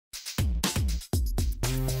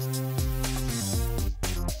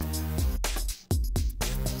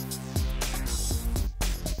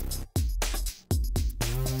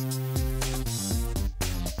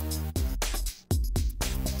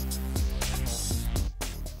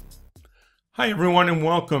Hi everyone and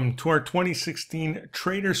welcome to our 2016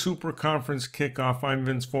 Trader SuperConference Kickoff. I'm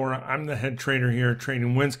Vince Vora. I'm the head trader here at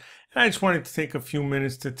Trading Wins, and I just wanted to take a few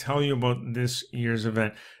minutes to tell you about this year's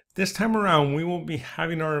event. This time around, we will be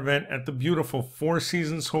having our event at the beautiful Four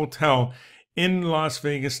Seasons Hotel in Las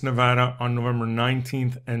Vegas, Nevada on November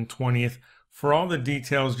 19th and 20th. For all the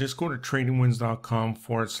details, just go to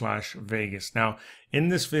tradingwins.com/Vegas. Now, in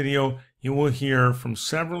this video, you will hear from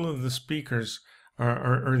several of the speakers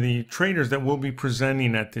or the traders that will be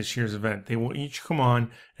presenting at this year's event. They will each come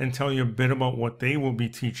on and tell you a bit about what they will be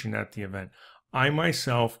teaching at the event. I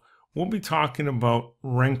myself will be talking about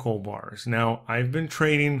Renko bars. Now, I've been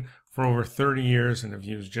trading for over 30 years and have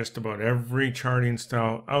used just about every charting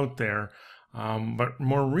style out there. But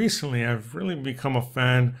more recently, I've really become a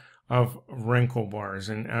fan of Renko bars,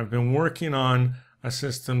 and I've been working on a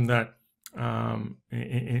system that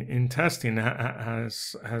in testing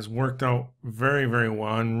has worked out very, very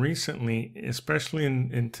well. And recently, especially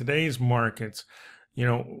in today's markets, you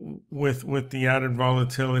know, with the added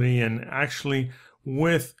volatility, and actually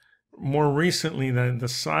with more recently the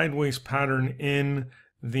sideways pattern in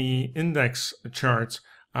the index charts,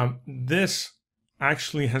 this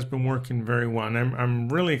actually has been working very well, and I'm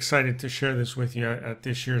really excited to share this with you at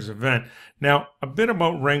this year's event. Now, a bit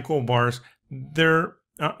about Renko bars. They're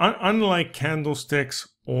unlike candlesticks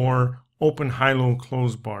or open, high, low,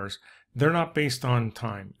 close bars. They're not based on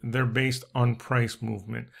time. They're based on price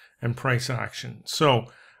movement and price action. So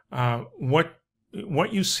what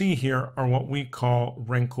you see here are what we call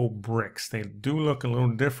Renko bricks. They do look a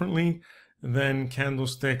little differently than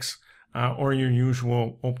candlesticks or your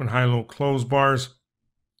usual open, high, low, close bars.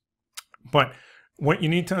 But what you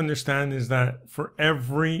need to understand is that for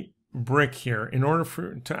every brick here, in order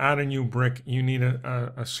to add a new brick, you need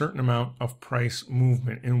a certain amount of price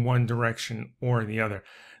movement in one direction or the other.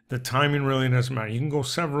 The timing really doesn't matter. You can go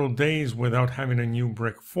several days without having a new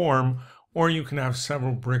brick form, or you can have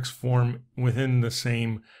several bricks form within the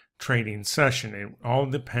same trading session. It all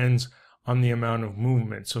depends on the amount of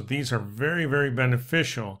movement. So these are very, very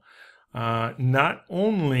beneficial, not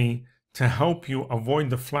only to help you avoid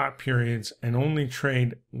the flat periods and only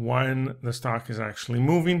trade when the stock is actually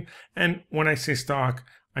moving. And when I say stock,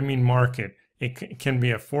 I mean market. It can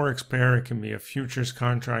be a forex pair, it can be a futures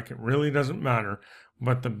contract, it really doesn't matter.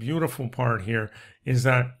 But the beautiful part here is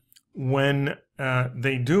that when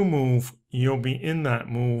they do move, you'll be in that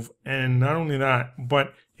move. And not only that,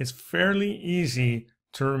 but it's fairly easy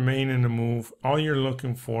to remain in a move. All you're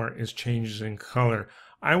looking for is changes in color.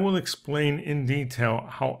 I will explain in detail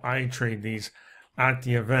how I trade these at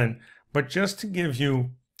the event, but just to give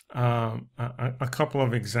you a couple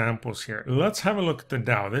of examples here. Let's have a look at the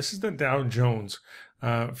Dow. This is the Dow Jones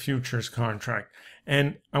futures contract.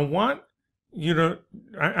 And I want you to,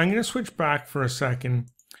 I'm going to switch back for a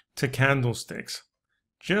second to candlesticks,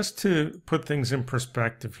 just to put things in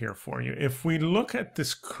perspective here for you. If we look at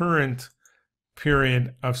this current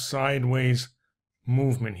period of sideways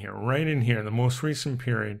movement here, right in here, the most recent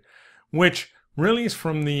period, which really is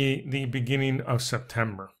from the beginning of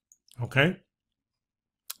September, okay?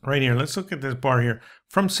 Right here, let's look at this bar here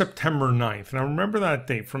from September 9th. Now remember that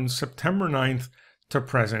date, from September 9th to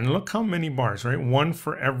present. And look how many bars, right? One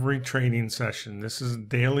for every trading session. This is a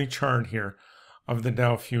daily chart here of the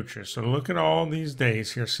Dow futures. So look at all these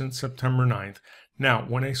days here since September 9th. Now,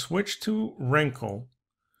 when I switch to Renko,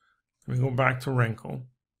 let me go back to Renko,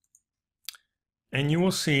 and you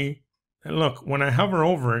will see that, look, when I hover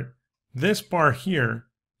over it, this bar here,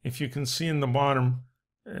 if you can see in the bottom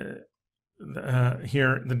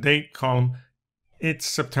here, the date column, it's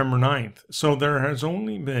September 9th. So there has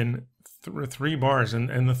only been three bars,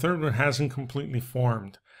 and the third one hasn't completely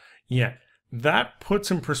formed yet. That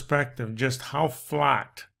puts in perspective just how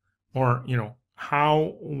flat, or, you know,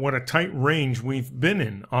 what a tight range we've been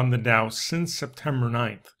in on the Dow since September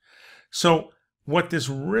 9th. So what this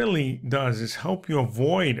really does is help you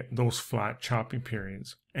avoid those flat, choppy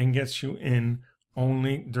periods and gets you in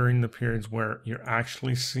only during the periods where you're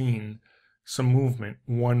actually seeing some movement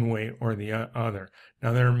one way or the other.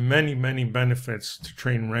 Now, there are many, many benefits to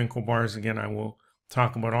trading Renko bars. Again, I will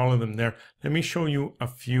talk about all of them there. Let me show you a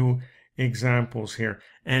few examples here.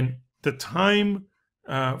 And the time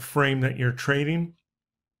frame that you're trading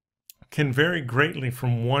can vary greatly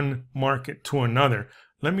from one market to another.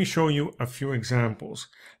 Let me show you a few examples.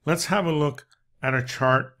 Let's have a look at a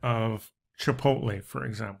chart of Chipotle, for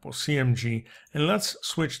example, CMG, and let's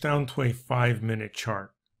switch down to a 5-minute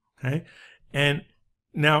chart, okay? And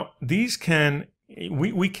now these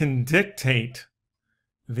we can dictate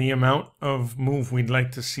the amount of move we'd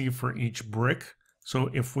like to see for each brick.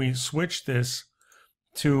 So if we switch this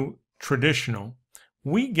to traditional,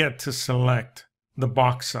 we get to select the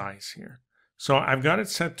box size here. So I've got it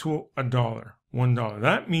set to $1, $1.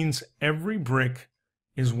 That means every brick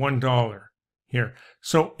is $1 here.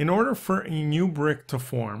 So in order for a new brick to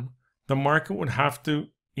form, the market would have to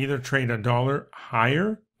either trade $1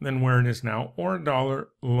 higher than where it is now or $1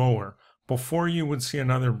 lower before you would see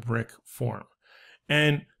another brick form.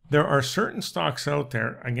 And there are certain stocks out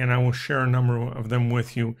there, again, I will share a number of them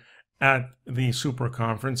with you at the Super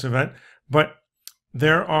Conference event, but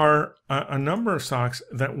there are a number of stocks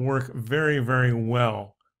that work very, very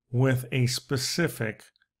well with a specific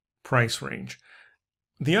price range.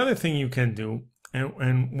 The other thing you can do,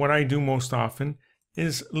 and what I do most often,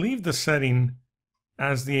 is leave the setting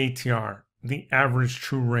as the ATR, the average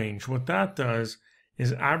true range. What that does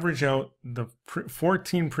is average out the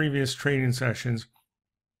 14 previous trading sessions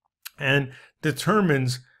and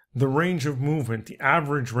determines the range of movement, the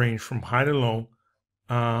average range from high to low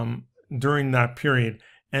during that period,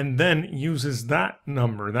 and then uses that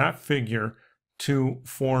number, that figure, to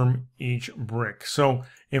form each brick. So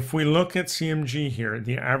if we look at CMG here,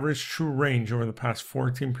 the average true range over the past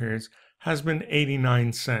 14 periods has been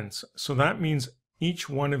 89 cents. So that means each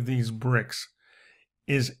one of these bricks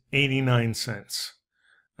is 89 cents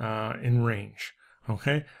in range.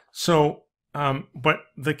 Okay, so but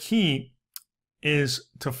the key is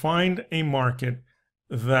to find a market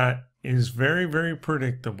that is very, very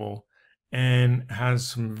predictable and has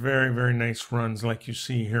some very, very nice runs like you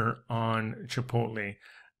see here on Chipotle.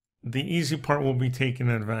 The easy part will be taking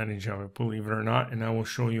advantage of it, believe it or not, and I will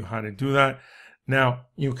show you how to do that. Now,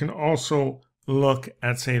 you can also look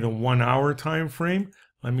at, say, the 1 hour time frame.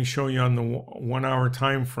 Let me show you on the 1 hour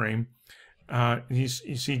time frame. You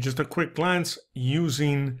see just a quick glance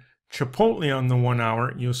using Chipotle on the 1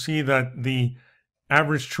 hour. You'll see that the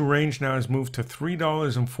average true range now has moved to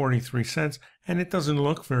 $3.43, and it doesn't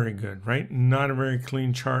look very good, right? Not a very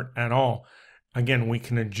clean chart at all. Again, we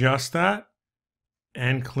can adjust that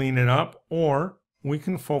and clean it up, or we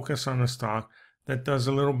can focus on a stock that does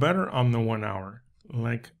a little better on the 1 hour,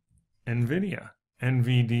 like NVDA.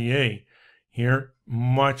 Here,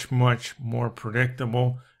 much, much more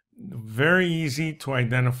predictable. Very easy to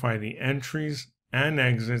identify the entries and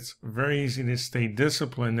exits. Very easy to stay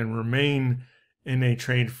disciplined and remain in a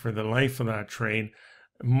trade for the life of that trade.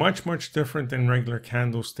 Much, much different than regular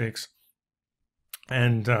candlesticks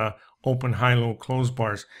and open, high, low, close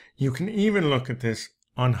bars. You can even look at this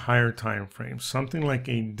on higher time frames, something like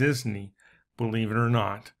a Disney, believe it or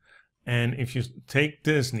not. And if you take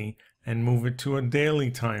Disney and move it to a daily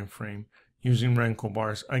time frame using Renko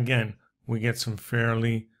bars, again, we get some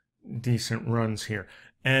fairly decent runs here.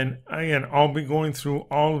 And again, I'll be going through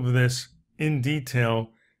all of this in detail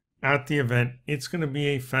at the event. It's going to be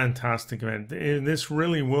a fantastic event. This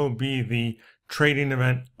really will be the trading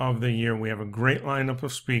event of the year. We have a great lineup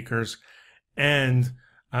of speakers, and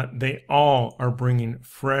they all are bringing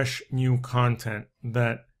fresh new content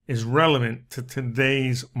that is relevant to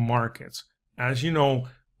today's markets. As you know,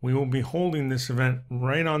 we will be holding this event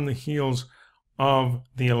right on the heels of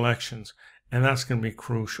the elections, and that's going to be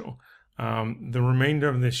crucial. The remainder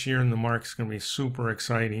of this year in the market is going to be super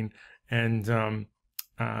exciting, and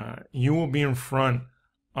you will be in front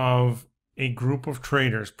of a group of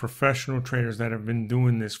traders, professional traders that have been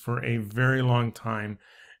doing this for a very long time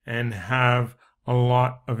and have a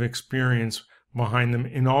lot of experience behind them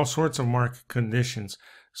in all sorts of market conditions.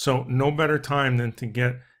 So no better time than to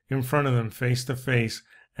get in front of them face to face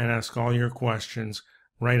and ask all your questions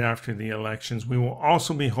right after the elections. We will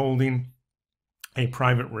also be holding a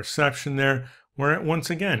private reception there where, once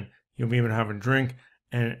again, you'll be able to have a drink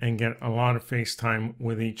and get a lot of face time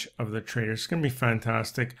with each of the traders. It's going to be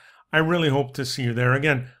fantastic. I really hope to see you there.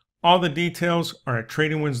 Again, all the details are at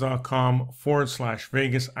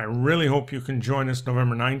tradingwins.com/Vegas. I really hope you can join us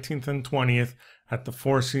November 19th and 20th at the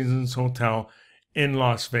Four Seasons Hotel in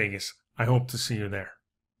Las Vegas. I hope to see you there.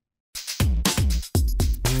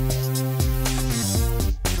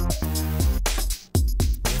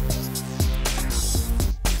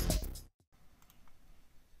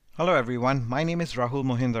 Hello everyone, my name is Rahul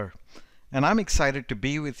Mohindar, and I'm excited to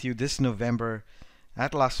be with you this November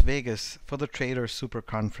at Las Vegas for the Trader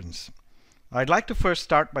SuperConference. I'd like to first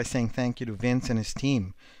start by saying thank you to Vince and his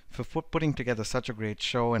team for putting together such a great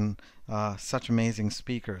show and such amazing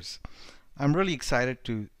speakers. I'm really excited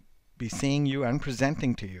to be seeing you and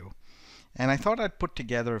presenting to you. And I thought I'd put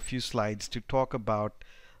together a few slides to talk about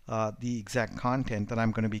the exact content that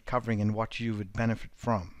I'm going to be covering and what you would benefit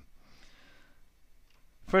from.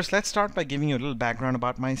 First, let's start by giving you a little background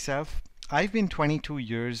about myself. I've been 22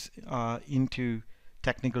 years into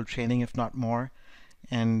technical trading, if not more,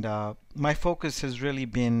 and my focus has really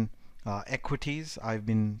been Equities, I've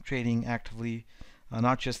been trading actively,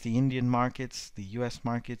 not just the Indian markets, the US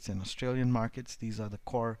markets and Australian markets. These are the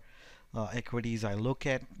core equities I look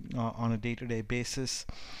at on a day-to-day basis.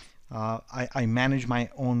 I manage my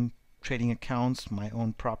own trading accounts, my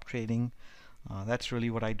own prop trading. That's really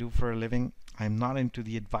what I do for a living. I'm not into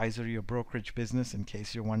the advisory or brokerage business, in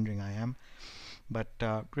case you're wondering. I am. But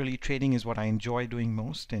really, trading is what I enjoy doing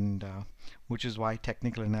most, and which is why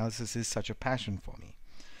technical analysis is such a passion for me.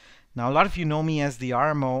 Now, a lot of you know me as the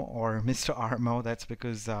RMO or Mr. RMO. That's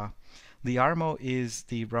because the RMO is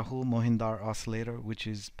the Rahul Mohindar oscillator, which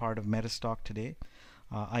is part of Metastock today.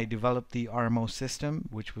 I developed the RMO system,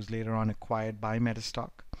 which was later on acquired by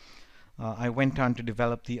Metastock. I went on to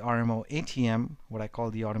develop the RMO ATM, what I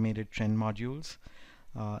call the automated trend modules,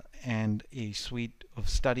 and a suite of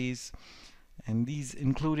studies. And these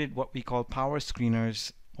included what we call power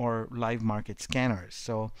screeners or live market scanners.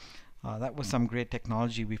 So that was some great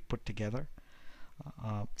technology we've put together.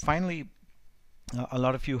 Finally, a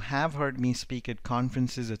lot of you have heard me speak at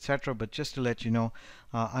conferences, etc. But just to let you know,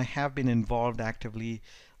 I have been involved actively,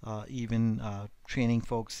 even training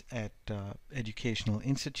folks at educational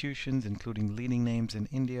institutions, including leading names in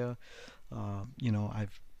India.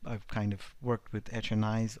 I've kind of worked with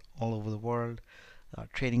HNIs all over the world,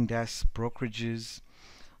 trading desks, brokerages,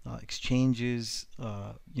 exchanges,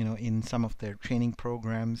 in some of their training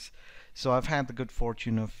programs. So I've had the good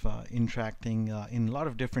fortune of interacting in a lot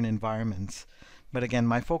of different environments. But again,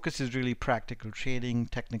 my focus is really practical trading,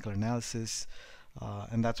 technical analysis,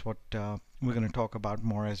 and that's what we're going to talk about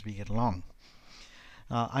more as we get along.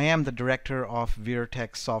 I am the director of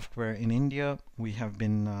Veertech Software in India. We have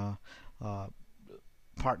been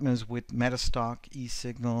partners with Metastock,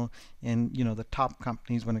 eSignal, and the top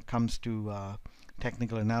companies when it comes to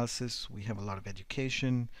technical analysis. We have a lot of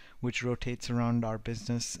education which rotates around our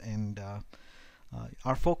business, and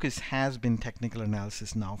our focus has been technical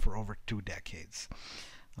analysis now for over 2 decades.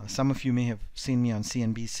 Some of you may have seen me on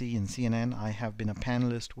CNBC and CNN. I have been a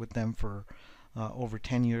panelist with them for over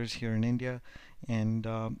 10 years here in India, and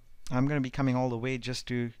I'm going to be coming all the way just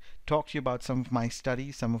to talk to you about some of my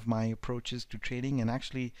studies, some of my approaches to trading. And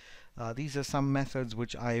actually these are some methods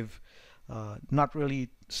which I've not really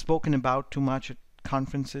spoken about too much at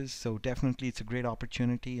conferences, so definitely it's a great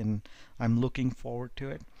opportunity and I'm looking forward to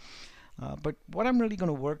it. But what I'm really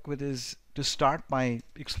going to work with is to start by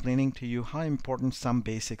explaining to you how important some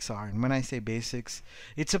basics are. And when I say basics,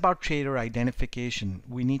 it's about trader identification.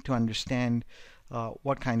 We need to understand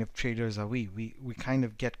what kind of traders are we. We kind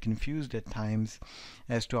of get confused at times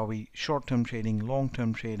as to are we short-term trading,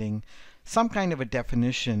 long-term trading, some kind of a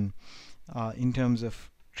definition in terms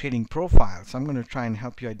of trading profiles. So I'm going to try and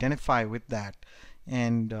help you identify with that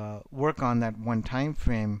and work on that one time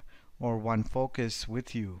frame or one focus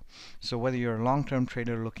with you. So whether you're a long-term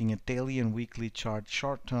trader looking at daily and weekly charts,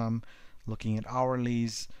 short-term looking at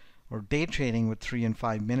hourlies, or day trading with 3 and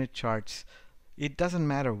 5 minute charts, it doesn't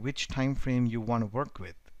matter which time frame you want to work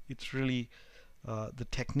with. It's really the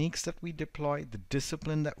techniques that we deploy, the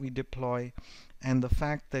discipline that we deploy, and the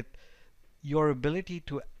fact that your ability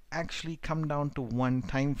to actually come down to one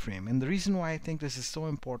time frame. And the reason why I think this is so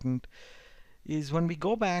important is when we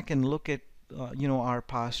go back and look at our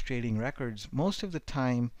past trading records, most of the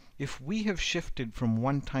time, if we have shifted from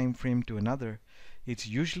one time frame to another, it's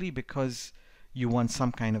usually because you want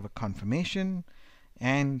some kind of a confirmation,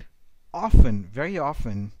 and often, very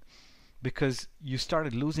often, because you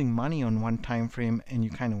started losing money on one time frame and you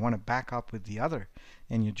kind of want to back up with the other,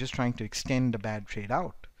 and you're just trying to extend a bad trade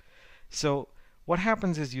out. So what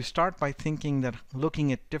happens is you start by thinking that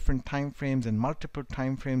looking at different time frames and multiple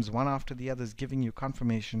time frames, one after the other, is giving you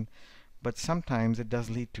confirmation, but sometimes it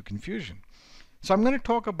does lead to confusion. So I'm going to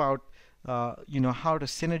talk about how to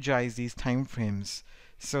synergize these time frames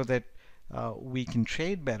so that we can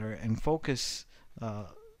trade better and focus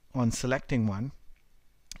on selecting one.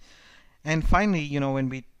 And finally, when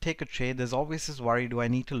we take a trade, there's always this worry, do I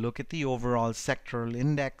need to look at the overall sectoral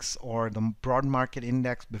index or the broad market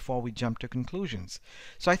index before we jump to conclusions?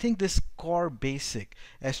 So I think this core basic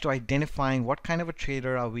as to identifying what kind of a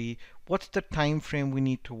trader are we, what's the time frame we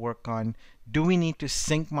need to work on, do we need to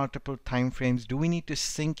sync multiple time frames, do we need to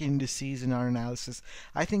sync indices in our analysis?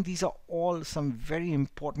 I think these are all some very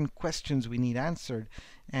important questions we need answered,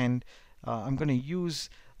 and I'm going to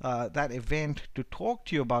use that event to talk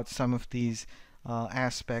to you about some of these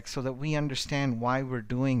aspects so that we understand why we're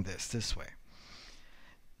doing this way.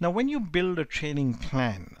 Now, when you build a trading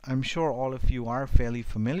plan, I'm sure all of you are fairly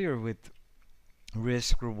familiar with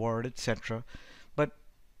risk, reward, etc. But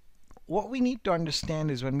what we need to understand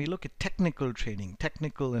is when we look at technical trading,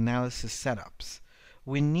 technical analysis setups,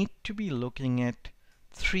 we need to be looking at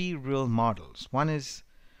three real models. One is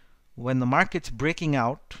when the market's breaking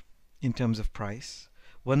out in terms of price,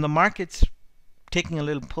 when the market's taking a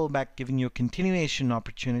little pullback, giving you a continuation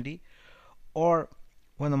opportunity, or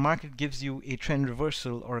when the market gives you a trend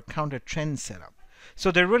reversal or a counter trend setup.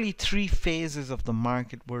 So there are really three phases of the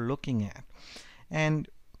market we're looking at. And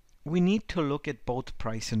we need to look at both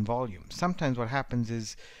price and volume. Sometimes what happens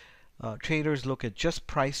is traders look at just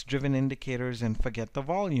price-driven indicators and forget the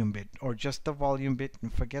volume bit, or just the volume bit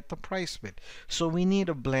and forget the price bit. So we need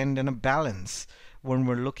a blend and a balance when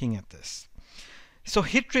we're looking at this. So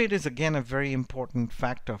hit rate is again a very important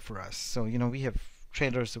factor for us. So we have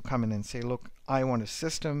traders who come in and say, look, I want a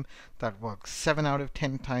system that works 7 out of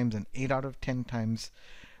 10 times and 8 out of 10 times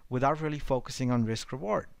without really focusing on risk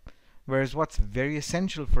reward. Whereas what's very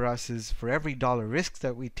essential for us is for every dollar risk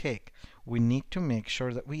that we take, we need to make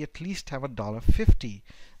sure that we at least have $1.50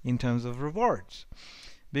 in terms of rewards.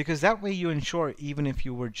 Because that way you ensure even if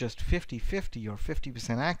you were just 50-50 or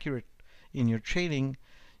 50% accurate in your trading,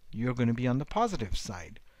 you're going to be on the positive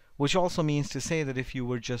side. Which also means to say that if you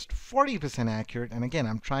were just 40% accurate, and again,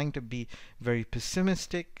 I'm trying to be very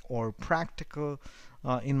pessimistic or practical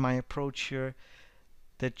in my approach here,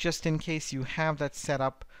 that just in case you have that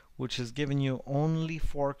setup which has given you only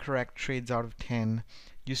 4 correct trades out of 10,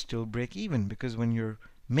 you still break even, because when you're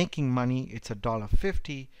making money, it's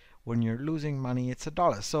 $1.50. When you're losing money, it's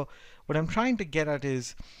 $1. So what I'm trying to get at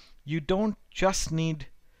is you don't just need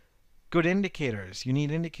good indicators. You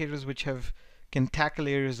need indicators which can tackle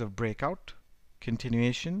areas of breakout,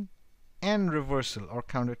 continuation, and reversal or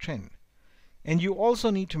counter trend. And you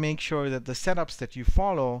also need to make sure that the setups that you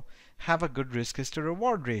follow have a good risk is to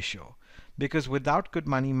reward ratio, because without good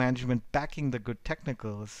money management backing the good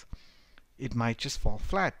technicals, it might just fall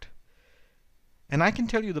flat. And I can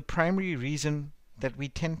tell you the primary reason that we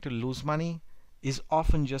tend to lose money is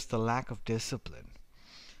often just the lack of discipline.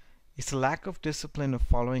 It's a lack of discipline of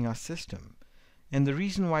following our system. And the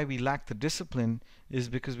reason why we lack the discipline is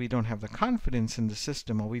because we don't have the confidence in the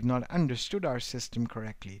system, or we've not understood our system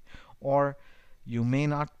correctly, or you may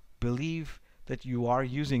not believe that you are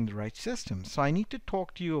using the right system. So I need to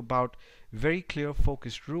talk to you about very clear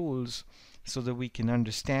focused rules so that we can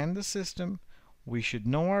understand the system. We should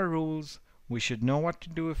know our rules. We should know what to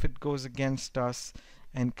do if it goes against us,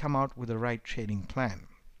 and come out with the right trading plan.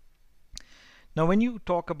 Now when you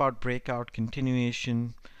talk about breakout,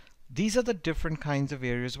 continuation, these are the different kinds of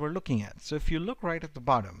areas we're looking at. So if you look right at the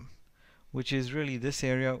bottom, which is really this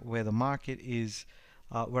area where the market is,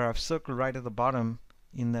 where I've circled right at the bottom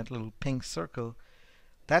in that little pink circle,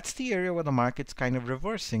 that's the area where the market's kind of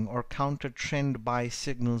reversing, or counter trend buy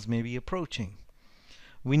signals may be approaching.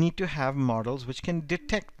 We need to have models which can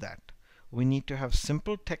detect that. We need to have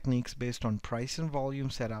simple techniques based on price and volume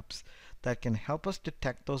setups that can help us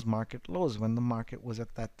detect those market lows when the market was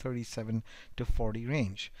at that 37 to 40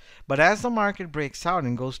 range. But as the market breaks out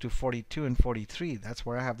and goes to 42 and 43, that's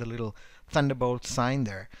where I have the little thunderbolt sign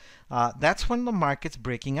there. That's when the market's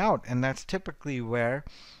breaking out, and that's typically where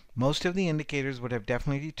most of the indicators would have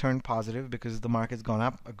definitely turned positive, because the market's gone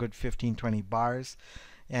up a good 15-20 bars,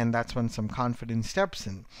 and that's when some confidence steps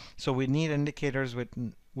in. So we need indicators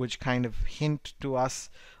which kind of hint to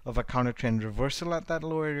us of a counter trend reversal at that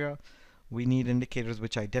low area. We need indicators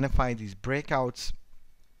which identify these breakouts.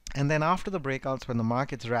 And then after the breakouts, when the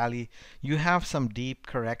markets rally, you have some deep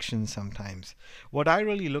corrections sometimes. What I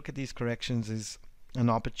really look at these corrections is an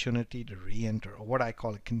opportunity to re-enter, or what I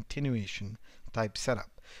call a continuation type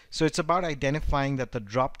setup. So it's about identifying that the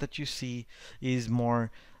drop that you see is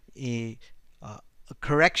more a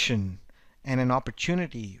correction and an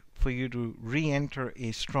opportunity for you to re-enter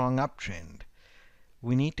a strong uptrend.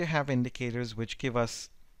 We need to have indicators which give us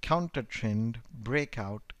counter trend,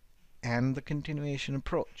 breakout, and the continuation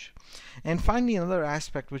approach. And finally, another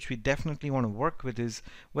aspect which we definitely want to work with is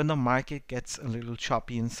when the market gets a little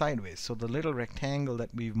choppy and sideways. So the little rectangle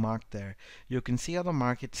that we've marked there, you can see how the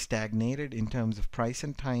market stagnated in terms of price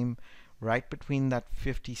and time right between that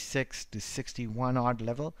 56 to 61 odd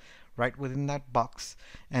level, right within that box.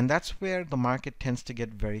 And that's where the market tends to get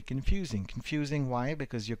very confusing. Confusing why?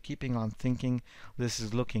 Because you're keeping on thinking this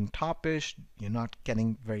is looking toppish, you're not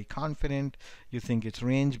getting very confident, you think it's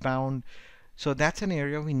range bound. So that's an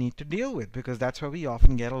area we need to deal with, because that's where we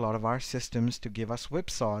often get a lot of our systems to give us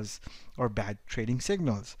whipsaws or bad trading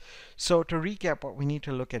signals. So to recap, what we need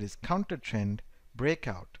to look at is counter trend,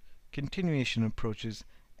 breakout, continuation approaches,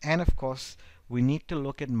 and of course we need to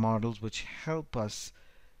look at models which help us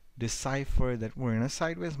decipher that we're in a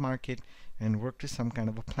sideways market and work to some kind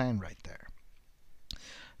of a plan right there.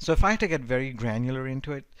 So if I had to get very granular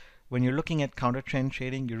into it, when you're looking at counter trend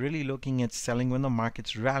trading, you're really looking at selling when the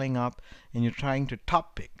market's rallying up and you're trying to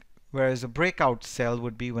top pick. Whereas a breakout sell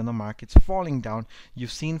would be when the market's falling down.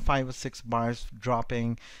 You've seen 5 or 6 bars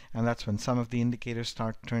dropping, and that's when some of the indicators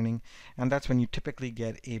start turning, and that's when you typically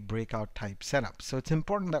get a breakout type setup. So it's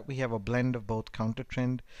important that we have a blend of both counter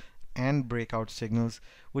trend and breakout signals,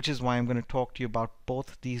 which is why I'm going to talk to you about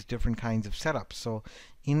both these different kinds of setups. So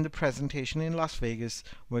in the presentation in Las Vegas,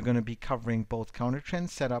 we're going to be covering both counter trend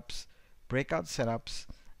setups, breakout setups,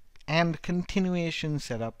 and continuation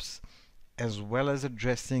setups, as well as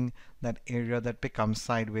addressing that area that becomes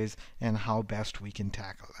sideways and how best we can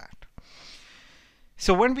tackle that.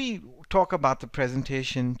 So when we talk about the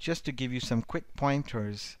presentation, just to give you some quick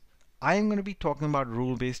pointers, I'm going to be talking about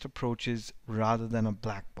rule-based approaches rather than a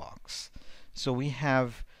black box. So we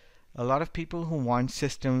have a lot of people who want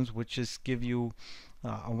systems which just give you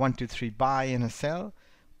a 1, 2, 3 buy and a sell.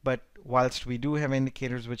 But whilst we do have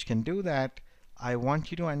indicators which can do that, I want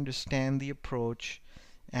you to understand the approach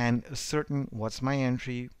and ascertain what's my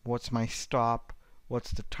entry, what's my stop,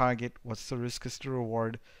 what's the target, what's the risk to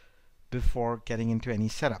reward before getting into any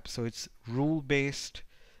setup. So it's rule-based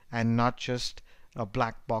and not just a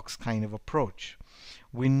black box kind of approach.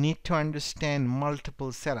 We need to understand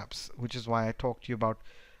multiple setups, which is why I talked to you about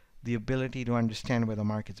the ability to understand where the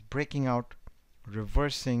market's breaking out,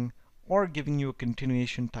 reversing, or giving you a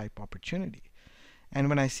continuation type opportunity. And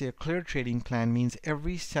when I say a clear trading plan, means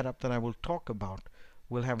every setup that I will talk about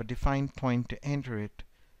will have a defined point to enter it,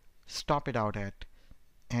 stop it out at,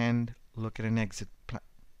 and look at an exit plan.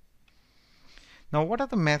 Now, what are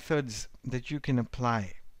the methods that you can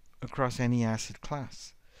apply across any asset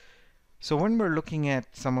class? So when we're looking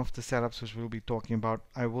at some of the setups which we'll be talking about,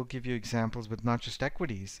 I will give you examples with not just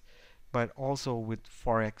equities, but also with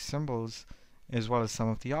Forex symbols, as well as some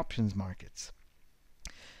of the options markets.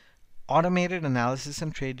 Automated analysis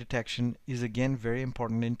and trade detection is again very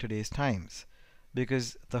important in today's times,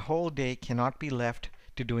 because the whole day cannot be left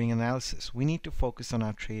to doing analysis. We need to focus on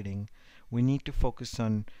our trading. We need to focus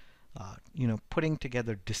on putting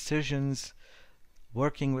together decisions,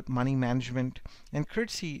 working with money management, and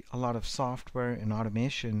courtesy a lot of software and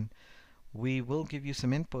automation, we will give you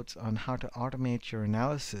some inputs on how to automate your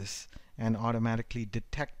analysis and automatically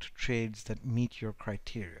detect trades that meet your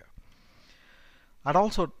criteria. I'd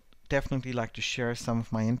also definitely like to share some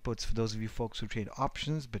of my inputs for those of you folks who trade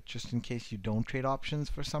options, but just in case you don't trade options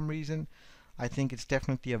for some reason, I think it's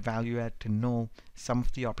definitely a value add to know some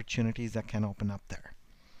of the opportunities that can open up there.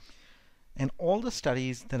 And all the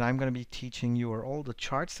studies that I'm going to be teaching you, or all the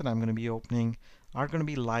charts that I'm going to be opening, are going to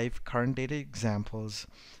be live current data examples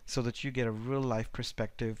so that you get a real life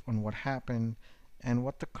perspective on what happened and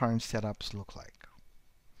what the current setups look like.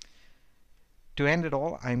 To end it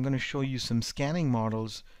all, I'm going to show you some scanning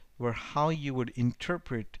models where how you would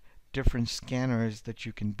interpret different scanners that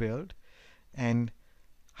you can build and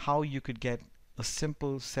how you could get a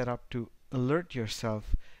simple setup to alert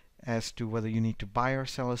yourself as to whether you need to buy or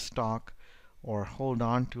sell a stock or hold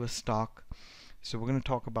on to a stock. So we're going to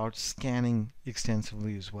talk about scanning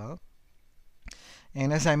extensively as well.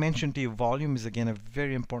 And as I mentioned to you, volume is again a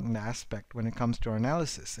very important aspect when it comes to our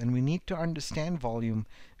analysis, and we need to understand volume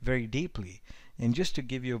very deeply. And just to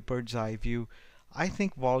give you a bird's eye view, I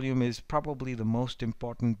think volume is probably the most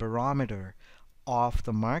important barometer of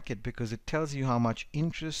the market, because it tells you how much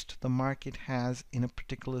interest the market has in a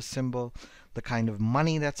particular symbol, the kind of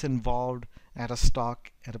money that's involved at a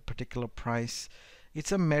stock at a particular price.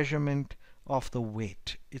 It's a measurement of the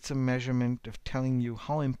weight. It's a measurement of telling you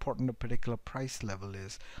how important a particular price level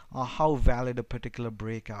is, or how valid a particular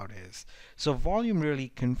breakout is. So volume really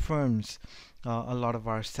confirms a lot of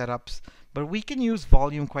our setups, but we can use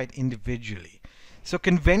volume quite individually. So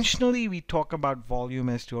conventionally we talk about volume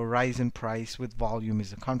as to a rise in price with volume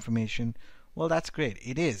is a confirmation. Well, that's great.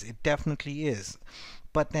 It is. It definitely is.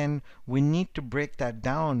 But then we need to break that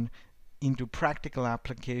down into practical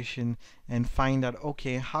application and find out,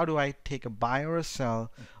 okay, how do I take a buy or a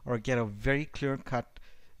sell or get a very clear-cut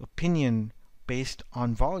opinion based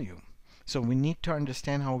on volume? So we need to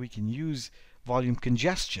understand how we can use volume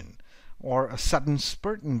congestion or a sudden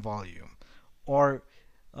spurt in volume or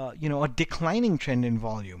a declining trend in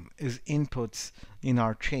volume is inputs in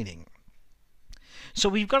our trading. So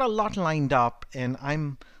we've got a lot lined up, and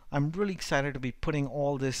I'm really excited to be putting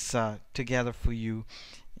all this together for you.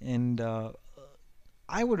 And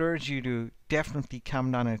I would urge you to definitely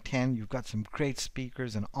come down and attend. You've got some great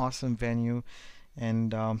speakers, an awesome venue,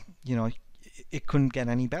 and it couldn't get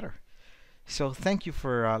any better. So thank you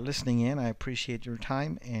for listening in. I appreciate your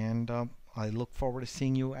time, and I look forward to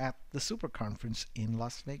seeing you at the Super Conference in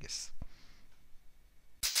Las Vegas.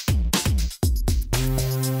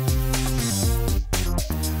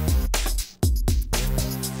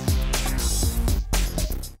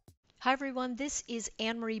 Hi everyone, this is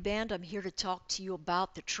Anne-Marie Baiynd. I'm here to talk to you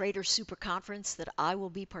about the Trader SuperConference that I will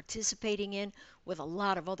be participating in with a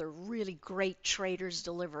lot of other really great traders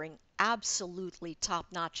delivering absolutely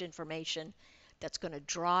top-notch information that's going to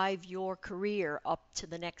drive your career up to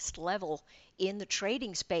the next level in the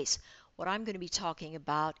trading space. What I'm going to be talking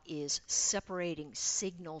about is separating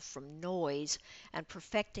signal from noise and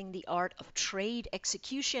perfecting the art of trade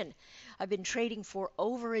execution. I've been trading for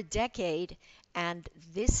over a decade, and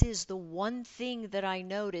this is the one thing that I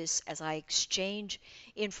notice as I exchange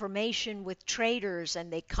information with traders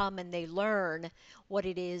and they come and they learn what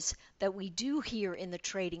it is that we do here in the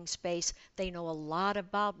trading space. They know a lot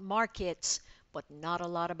about markets, but not a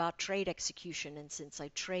lot about trade execution. And since I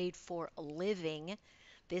trade for a living,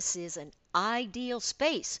 this is an ideal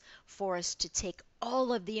space for us to take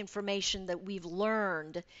all of the information that we've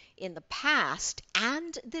learned in the past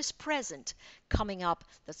and this present coming up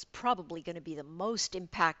that's probably going to be the most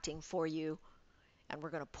impacting for you. And we're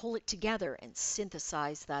going to pull it together and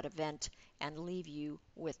synthesize that event and leave you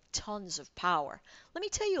with tons of power. Let me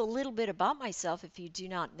tell you a little bit about myself if you do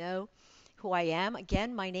not know who I am.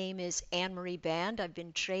 Again, my name is Anne-Marie Baiynd. I've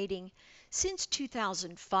been trading since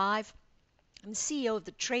 2005. I'm the CEO of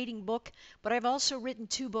the Trading Book, but I've also written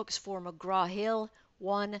 2 books for McGraw-Hill.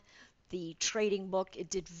 One, the Trading Book,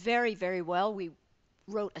 it did very, very well. We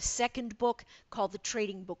wrote a 2nd book called the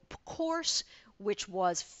Trading Book Course, which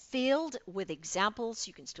was filled with examples.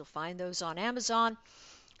 You can still find those on Amazon.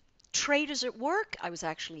 Traders at Work, I was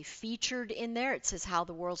actually featured in there. It says how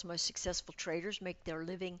the world's most successful traders make their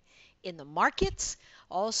living in the markets.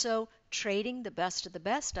 Also, Trading, the best of the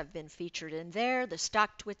best, I've been featured in there. The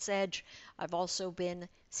StockTwits Edge, I've also been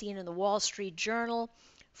seen in the Wall Street Journal,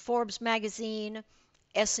 Forbes magazine,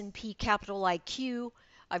 S&P Capital IQ.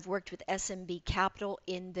 I've worked with SMB Capital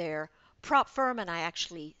in their prop firm, and I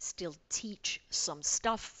actually still teach some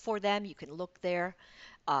stuff for them. You can look there.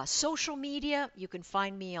 Social media, you can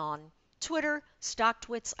find me on Twitter,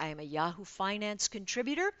 StockTwits. I am a Yahoo Finance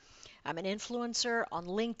contributor. I'm an influencer on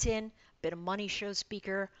LinkedIn, been a money show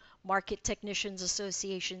speaker, Market Technicians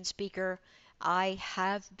Association speaker. I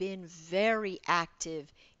have been very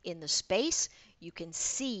active in the space. You can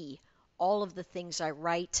see all of the things I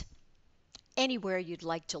write anywhere you'd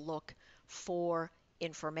like to look for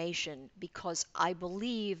information, because I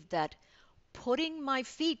believe that putting my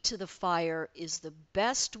feet to the fire is the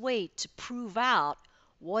best way to prove out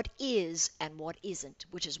what is and what isn't,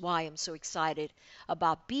 which is why I'm so excited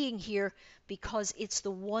about being here, because it's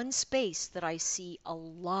the one space that I see a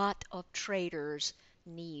lot of traders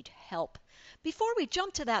need help. Before we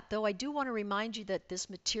jump to that, though, I do want to remind you that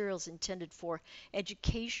this material is intended for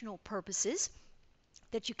educational purposes,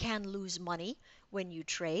 that you can lose money when you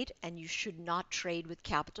trade, and you should not trade with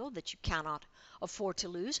capital that you cannot afford to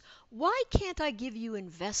lose. Why can't I give you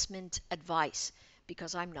investment advice?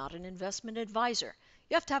 Because I'm not an investment advisor.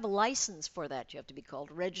 You have to have a license for that. You have to be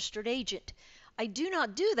called a registered agent. I do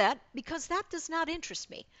not do that because that does not interest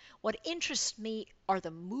me. What interests me are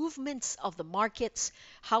the movements of the markets,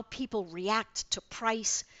 how people react to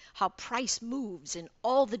price, how price moves in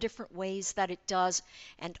all the different ways that it does,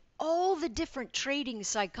 and all the different trading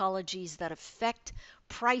psychologies that affect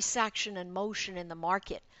price action and motion in the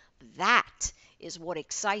market. That is what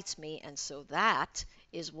excites me, and so that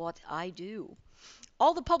is what I do.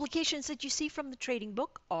 All the publications that you see from the Trading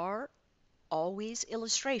Book are always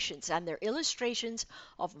illustrations, and they're illustrations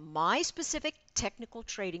of my specific technical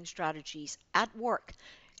trading strategies at work.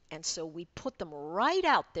 And so we put them right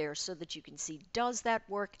out there so that you can see, does that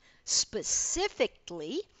work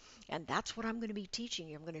specifically? And that's what I'm going to be teaching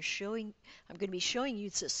you. I'm going to be showing you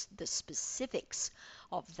the specifics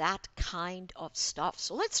of that kind of stuff.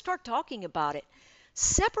 So let's start talking about it.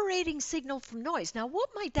 Separating signal from noise. Now, what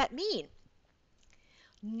might that mean?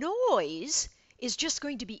 Noise is just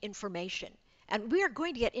going to be information. And we are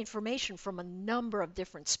going to get information from a number of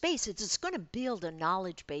different spaces. It's going to build a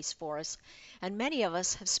knowledge base for us. And many of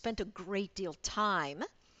us have spent a great deal of time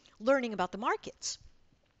learning about the markets.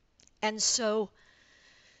 And so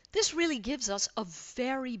this really gives us a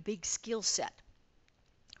very big skill set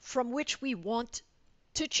from which we want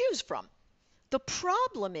to choose from. The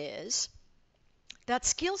problem is that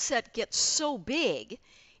skill set gets so big,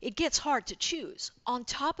 it gets hard to choose. On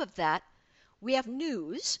top of that, we have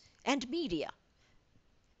news and media.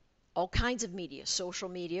 All kinds of media, social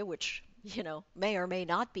media, which, may or may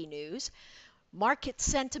not be news, market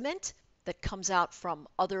sentiment that comes out from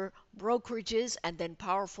other brokerages, and then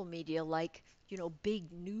powerful media like,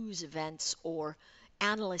 big news events or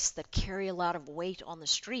analysts that carry a lot of weight on the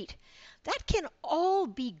street. That can all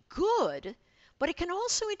be good, but it can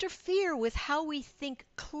also interfere with how we think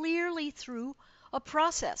clearly through a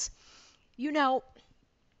process. You know,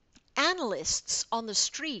 analysts on the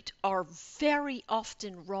street are very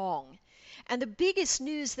often wrong. And the biggest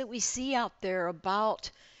news that we see out there about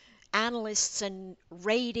analysts and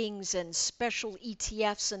ratings and special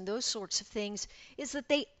ETFs and those sorts of things is that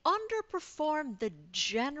they underperform the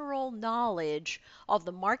general knowledge of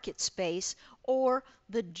the market space or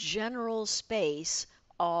the general space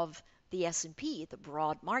of the S&P, the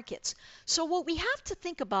broad markets. So what we have to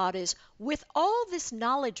think about is, with all this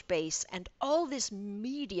knowledge base and all this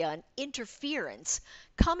media and interference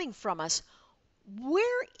coming from us,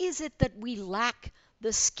 where is it that we lack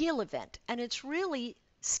the skill event? And it's really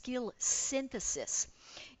skill synthesis.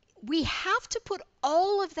 We have to put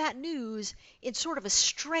all of that news in sort of a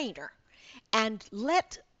strainer and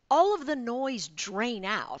let all of the noise drain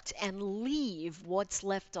out and leave what's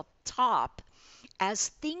left up top as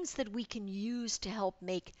things that we can use to help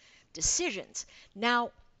make decisions.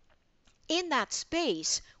 Now, in that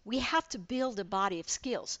space, we have to build a body of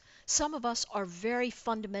skills. Some of us are very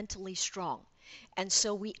fundamentally strong, and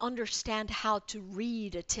so we understand how to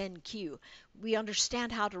read a 10Q. We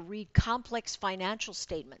understand how to read complex financial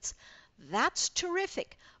statements. That's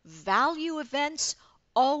terrific. Value events,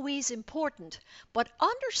 always important, but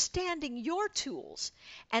understanding your tools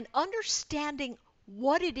and understanding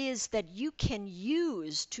what it is that you can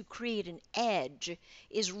use to create an edge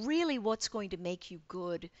is really what's going to make you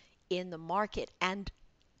good in the market. And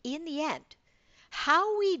in the end,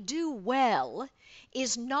 how we do well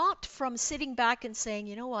is not from sitting back and saying,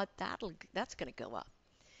 you know what, that's going to go up.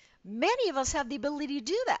 Many of us have the ability to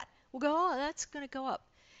do that. We'll go, oh, that's going to go up.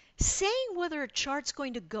 Saying whether a chart's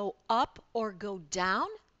going to go up or go down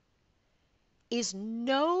is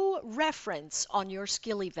no reference on your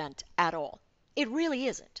skill event at all. It really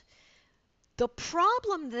isn't. The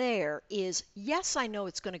problem there is, yes, I know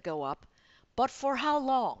it's going to go up, but for how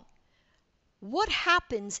long? What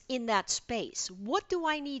happens in that space? What do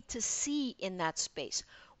I need to see in that space?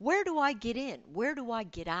 Where do I get in? Where do I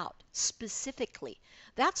get out specifically?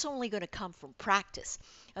 That's only going to come from practice.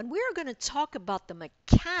 And we're going to talk about the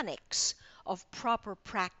mechanics of proper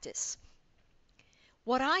practice.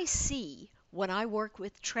 What I see when I work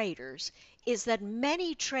with traders is that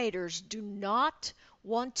many traders do not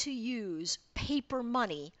want to use paper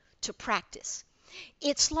money to practice.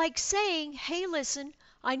 It's like saying, hey, listen,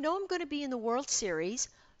 I know I'm going to be in the World Series,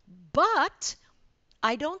 but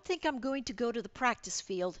I don't think I'm going to go to the practice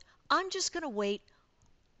field. I'm just going to wait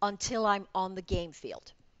until I'm on the game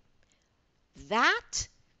field. That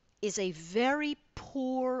is a very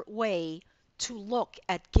poor way to look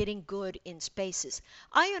at getting good in spaces.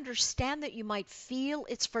 I understand that you might feel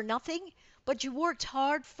it's for nothing, but you worked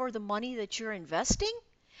hard for the money that you're investing,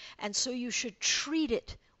 and so you should treat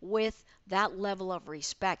it with that level of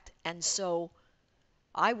respect. And so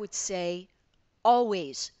I would say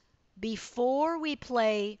always, before we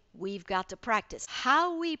play, we've got to practice.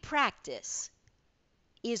 How we practice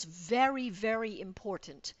is very, very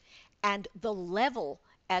important. And the level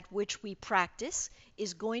at which we practice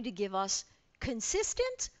is going to give us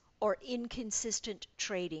consistent or inconsistent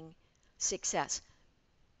trading success.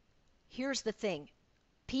 Here's the thing.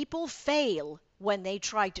 People fail when they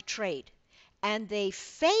try to trade. And they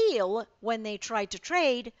fail when they try to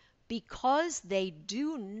trade because they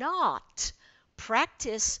do not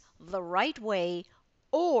practice the right way,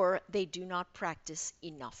 or they do not practice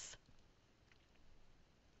enough.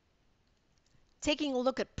 Taking a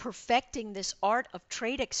look at perfecting this art of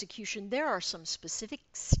trade execution, there are some specific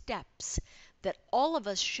steps that all of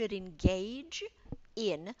us should engage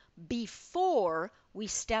in before we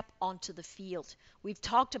step onto the field. We've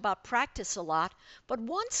talked about practice a lot, but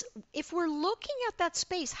if we're looking at that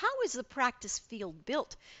space, how is the practice field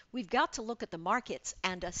built? We've got to look at the markets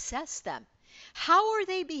and assess them. How are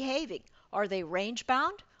they behaving? Are they range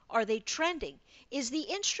bound? Are they trending? Is the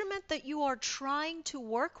instrument that you are trying to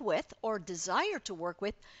work with or desire to work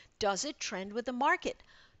with, does it trend with the market?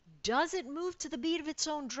 Does it move to the beat of its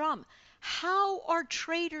own drum? How are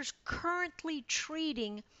traders currently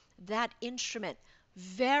treating that instrument?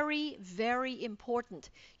 Very, very important.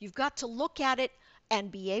 You've got to look at it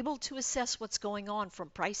and be able to assess what's going on from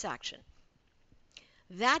price action.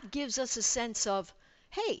 That gives us a sense of,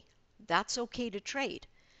 hey, that's okay to trade.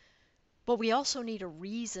 But we also need a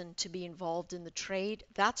reason to be involved in the trade.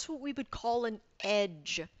 That's what we would call an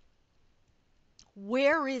edge.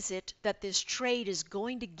 Where is it that this trade is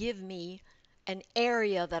going to give me an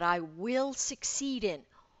area that I will succeed in?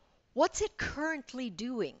 What's it currently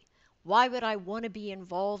doing? Why would I want to be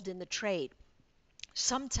involved in the trade?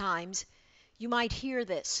 Sometimes you might hear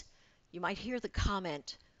this. You might hear the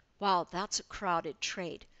comment, wow, that's a crowded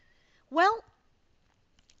trade. Well,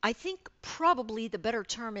 I think probably the better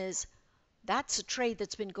term is that's a trade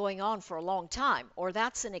that's been going on for a long time, or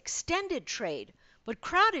that's an extended trade. But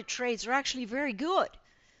crowded trades are actually very good.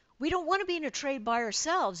 We don't want to be in a trade by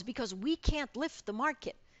ourselves because we can't lift the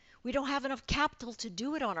market. We don't have enough capital to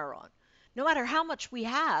do it on our own. No matter how much we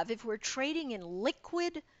have, if we're trading in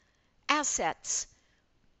liquid assets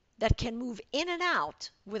that can move in and out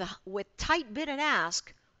with tight bid and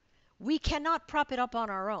ask, we cannot prop it up on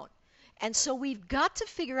our own. And so we've got to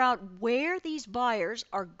figure out where these buyers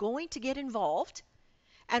are going to get involved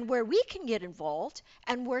and where we can get involved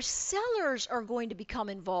and where sellers are going to become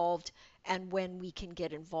involved and when we can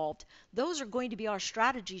get involved. Those are going to be our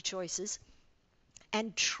strategy choices.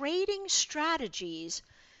 And trading strategies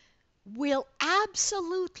will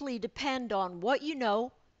absolutely depend on what you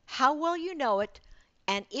know, how well you know it,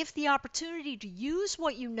 and if the opportunity to use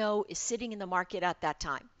what you know is sitting in the market at that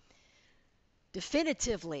time.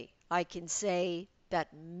 Definitively, I can say that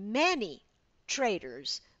many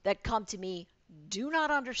traders that come to me do not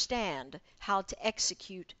understand how to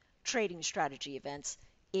execute trading strategy events.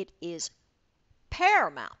 It is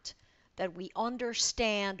paramount that we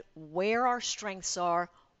understand where our strengths are,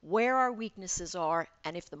 where our weaknesses are,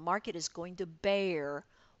 and if the market is going to bear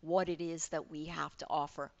what it is that we have to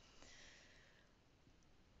offer.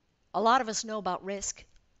 A lot of us know about risk.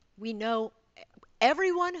 We know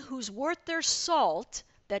everyone who's worth their salt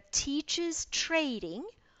that teaches trading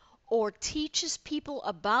or teaches people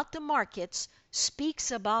about the markets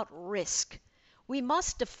speaks about risk. We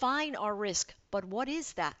must define our risk, but what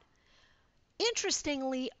is that?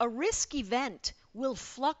 Interestingly, a risk event will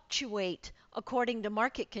fluctuate according to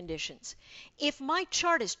market conditions. If my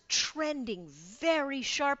chart is trending very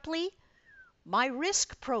sharply, my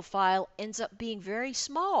risk profile ends up being very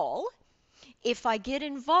small. If I get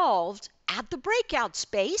involved at the breakout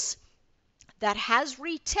space that has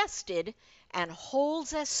retested and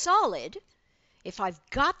holds as solid, if I've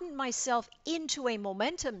gotten myself into a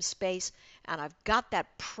momentum space and I've got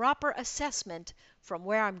that proper assessment from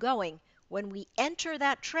where I'm going, when we enter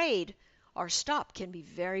that trade, our stop can be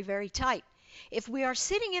very, very tight. If we are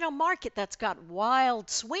sitting in a market that's got wild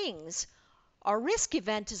swings, our risk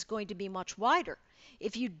event is going to be much wider.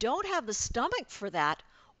 If you don't have the stomach for that,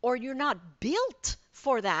 or you're not built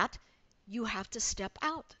for that, you have to step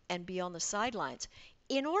out and be on the sidelines.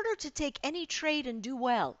 In order to take any trade and do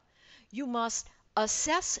well, you must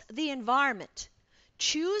assess the environment,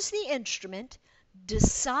 choose the instrument,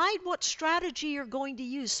 decide what strategy you're going to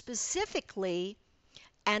use specifically,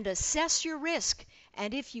 and assess your risk.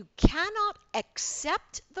 And if you cannot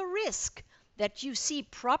accept the risk that you see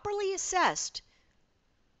properly assessed,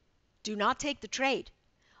 do not take the trade.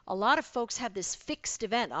 A lot of folks have this fixed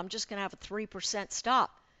event. I'm just going to have a 3%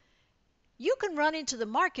 stop. You can run into the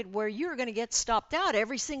market where you're going to get stopped out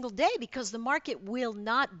every single day because the market will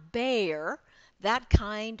not bear that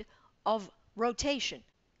kind of rotation.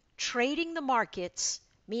 Trading the markets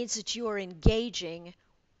means that you are engaging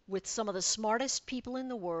with some of the smartest people in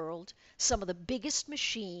the world, some of the biggest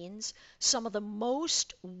machines, some of the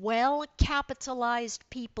most well-capitalized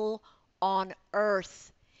people on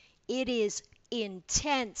earth. It is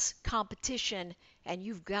intense competition, and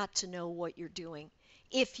you've got to know what you're doing.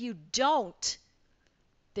 If you don't,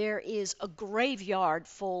 there is a graveyard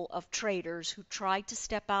full of traders who tried to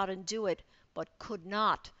step out and do it, but could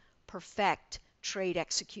not perfect trade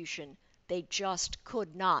execution. They just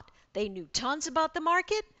could not. They knew tons about the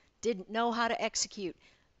market, didn't know how to execute.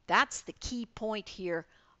 That's the key point here.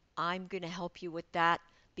 I'm going to help you with that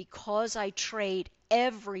because I trade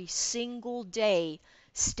every single day,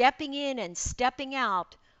 stepping in and stepping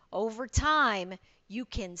out. Over time, you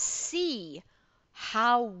can see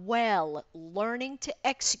how well learning to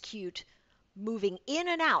execute, moving in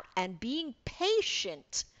and out, and being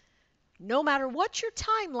patient, no matter what your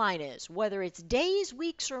timeline is, whether it's days,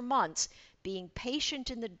 weeks, or months, being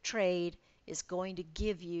patient in the trade is going to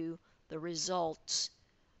give you the results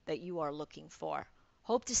that you are looking for.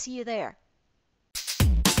 Hope to see you there.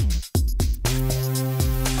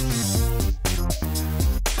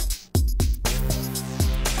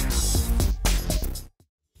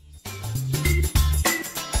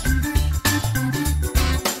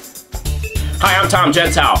 Hi, I'm Tom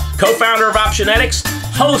Gentile, co-founder of Optionetics,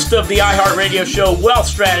 host of the iHeartRadio show Wealth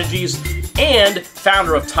Strategies, and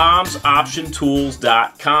founder of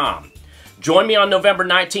Tom'sOptionTools.com. Join me on November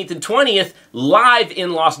 19th and 20th live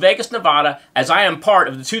in Las Vegas, Nevada, as I am part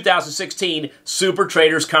of the 2016 Super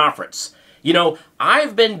Traders Conference. You know,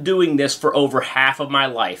 I've been doing this for over half of my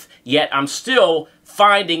life, yet I'm still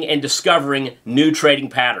finding and discovering new trading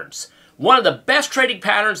patterns. One of the best trading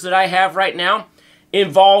patterns that I have right now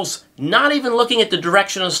involves not even looking at the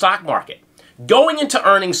direction of the stock market. going into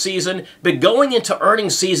earnings season, but going into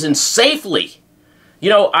earnings season safely. You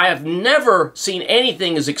know, I have never seen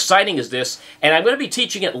anything as exciting as this, and I'm going to be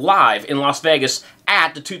teaching it live in Las Vegas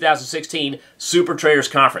at the 2016 Super Traders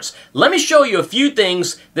Conference. Let me show you a few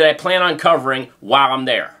things that I plan on covering while I'm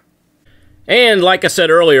there. And like I said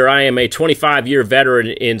earlier, I am a 25-year veteran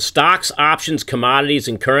in stocks, options, commodities,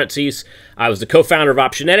 and currencies. I was the co-founder of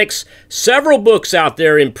Optionetics. Several books out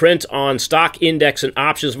there in print on stock, index, and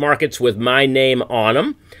options markets with my name on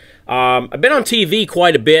them. I've been on TV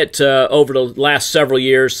quite a bit over the last several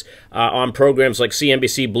years on programs like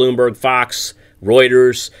CNBC, Bloomberg, Fox,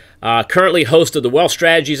 Reuters. Currently host of the Wealth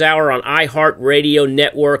Strategies Hour on iHeartRadio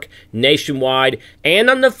Network nationwide, and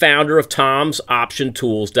I'm the founder of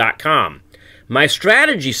Tom'sOptionTools.com. My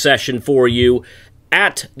strategy session for you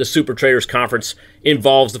at the Super Traders Conference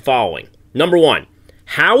involves the following. Number one,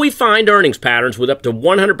 how we find earnings patterns with up to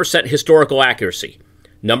 100% historical accuracy.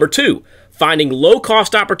 Number two, finding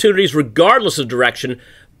low-cost opportunities regardless of direction,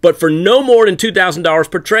 but for no more than $2,000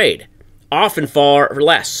 per trade, often far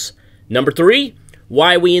less. Number three,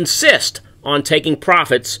 why we insist on taking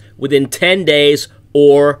profits within 10 days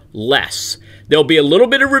or less. There'll be a little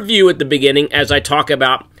bit of review at the beginning as I talk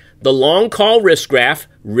about the long call risk graph,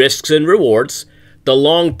 risks and rewards, the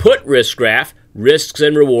long put risk graph, risks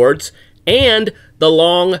and rewards, and the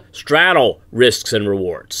long straddle risks and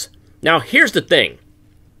rewards. Now, here's the thing.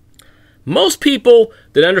 Most people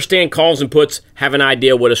that understand calls and puts have an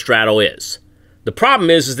idea what a straddle is. The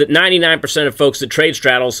problem is that 99% of folks that trade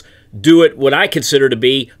straddles do it what I consider to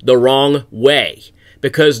be the wrong way,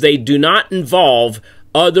 because they do not involve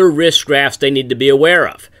other risk graphs they need to be aware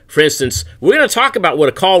of. For instance, we're going to talk about what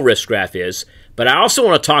a call risk graph is, but I also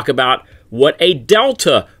want to talk about what a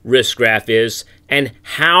delta risk graph is and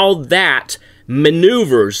how that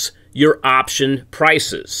maneuvers your option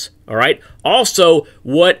prices. All right. Also,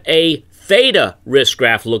 what a theta risk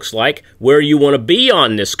graph looks like, where you want to be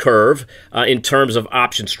on this curve in terms of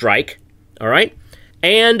option strike. All right.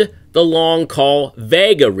 And the long call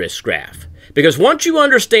vega risk graph. Because once you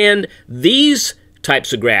understand these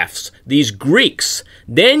types of graphs, these Greeks,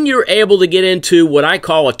 then you're able to get into what I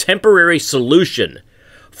call a temporary solution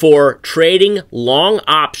for trading long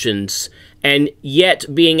options and yet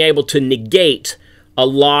being able to negate a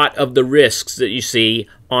lot of the risks that you see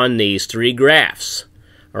on these three graphs.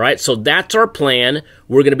 All right, so that's our plan.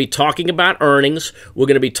 We're going to be talking about earnings. We're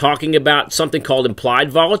going to be talking about something called implied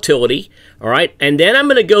volatility. All right, and then I'm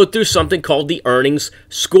going to go through something called the earnings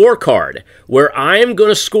scorecard, where I am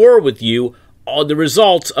going to score with you all the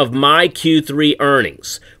results of my Q3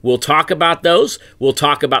 earnings. We'll talk about those. We'll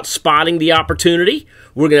talk about spotting the opportunity.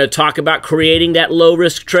 We're going to talk about creating that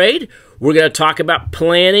low-risk trade. We're going to talk about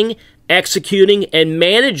planning, executing, and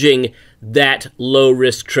managing that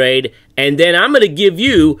low-risk trade. And then I'm going to give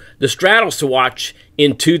you the straddles to watch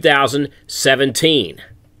in 2017.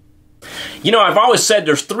 You know, I've always said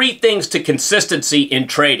there's three things to consistency in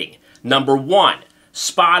trading. Number one,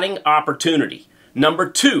 spotting opportunity. Number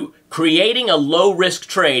two, creating a low-risk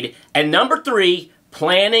trade. And number three,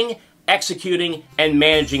 planning, executing, and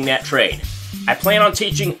managing that trade. I plan on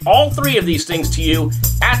teaching all three of these things to you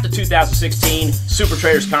at the 2016 Super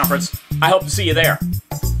Traders Conference. I hope to see you there.